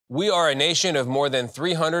We are a nation of more than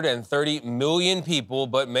 330 million people,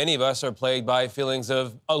 but many of us are plagued by feelings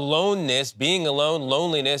of aloneness, being alone,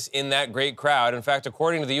 loneliness in that great crowd. In fact,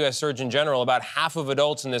 according to the U.S. Surgeon General, about half of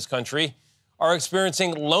adults in this country are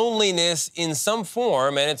experiencing loneliness in some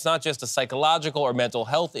form, and it's not just a psychological or mental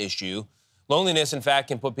health issue. Loneliness, in fact,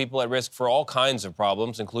 can put people at risk for all kinds of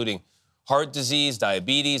problems, including heart disease,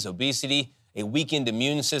 diabetes, obesity, a weakened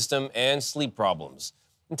immune system, and sleep problems.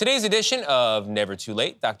 In today's edition of Never Too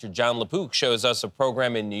Late, Dr. Jon LaPook shows us a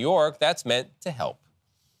program in New York that's meant to help.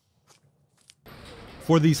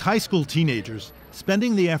 For these high school teenagers,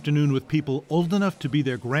 spending the afternoon with people old enough to be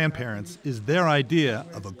their grandparents is their idea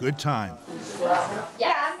of a good time.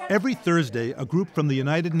 Every Thursday, a group from the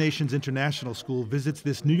United Nations International School visits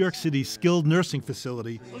this New York City skilled nursing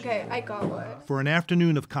facility for an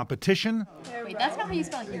afternoon of competition. Wait, that's not how you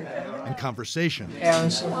spell it. And conversation.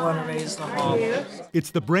 Parents who want to raise the home.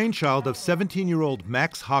 It's the brainchild of 17-year-old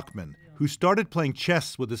Max Hochman, who started playing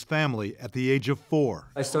chess with his family at the age of 4.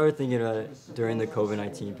 I started thinking about it during the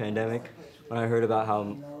COVID-19 pandemic, when I heard about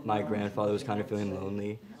how my grandfather was kind of feeling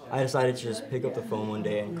lonely. I decided to just pick up the phone one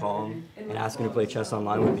day and call him and ask him to play chess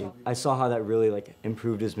online with me. I saw how that really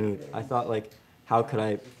improved his mood. I thought how could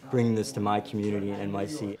I bring this to my community and my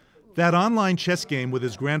seat? That online chess game with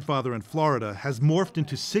his grandfather in Florida has morphed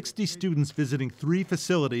into 60 students visiting 3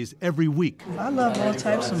 facilities every week. I love all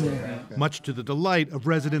types of music. Much to the delight of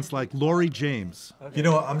residents like Lori James. You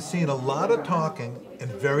know, I'm seeing a lot of talking and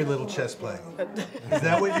very little chess playing. Is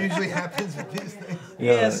that what usually happens with these things?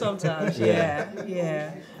 Yeah, sometimes,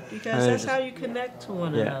 yeah. Because that's how you connect to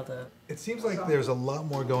one another. It seems like there's a lot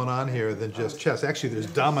more going on here than just chess. Actually, there's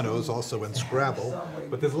dominoes also and Scrabble,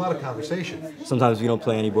 but there's a lot of conversation. Sometimes we don't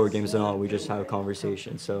play any board games at all, we just have a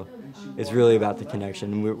conversation. So it's really about the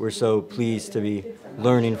connection. We're so pleased to be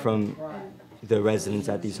learning from the residents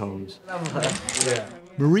at these homes.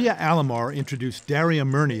 Maria Alomar introduced Daria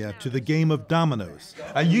Murnia to the game of dominoes.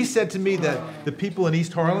 You said to me that the people in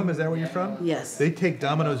East Harlem, is that where you're from? Yes. They take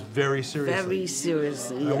dominoes very seriously. Very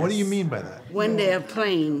seriously, Now, yes. what do you mean by that? When they're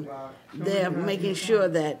playing, they're making sure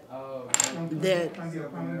that their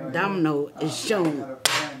domino is shown.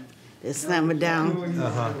 They slam it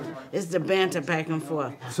down. It's the banter back and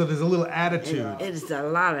forth. So there's a little attitude. It's a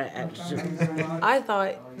lot of attitude. I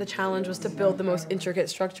thought the challenge was to build the most intricate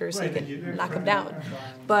structures so you can knock them down.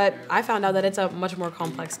 But I found out that it's a much more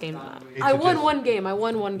complex game than that. I won one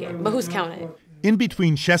game, but who's counting? In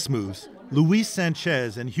between chess moves, Luis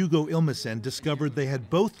Sanchez and Hugo Ilmesen discovered they had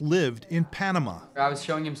both lived in Panama. I was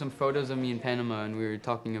showing him some photos of me in Panama and we were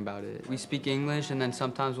talking about it. We speak English and then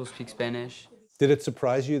sometimes we'll speak Spanish. Did it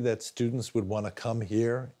surprise you that students would want to come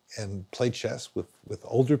here and play chess with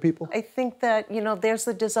older people? I think that, there's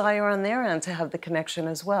the desire on their end to have the connection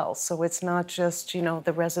as well. So it's not just,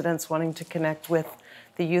 the residents wanting to connect with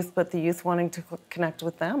the youth, but the youth wanting to connect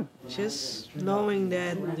with them. Just knowing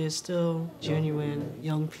that there's still genuine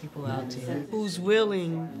young people out there who's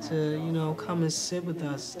willing to, come and sit with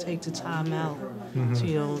us, take the time out,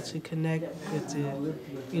 to connect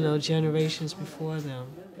with the, generations before them.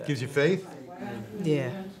 Gives you faith?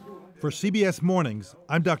 Yeah. For CBS Mornings,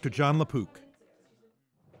 I'm Dr. Jon LaPook.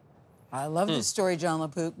 I love this story, Jon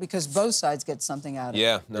LaPook, because both sides get something out of it.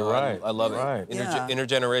 Yeah, no, I love it. Right.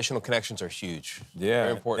 Intergenerational connections are huge. Yeah.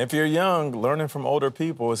 Very important. If you're young, learning from older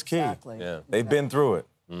people is key. Exactly. Yeah. They've been through it.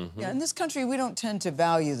 Yeah, in this country, we don't tend to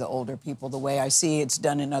value the older people the way I see it's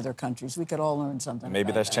done in other countries. We could all learn something.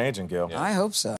 Maybe about that's that. changing, Gayle. I hope so.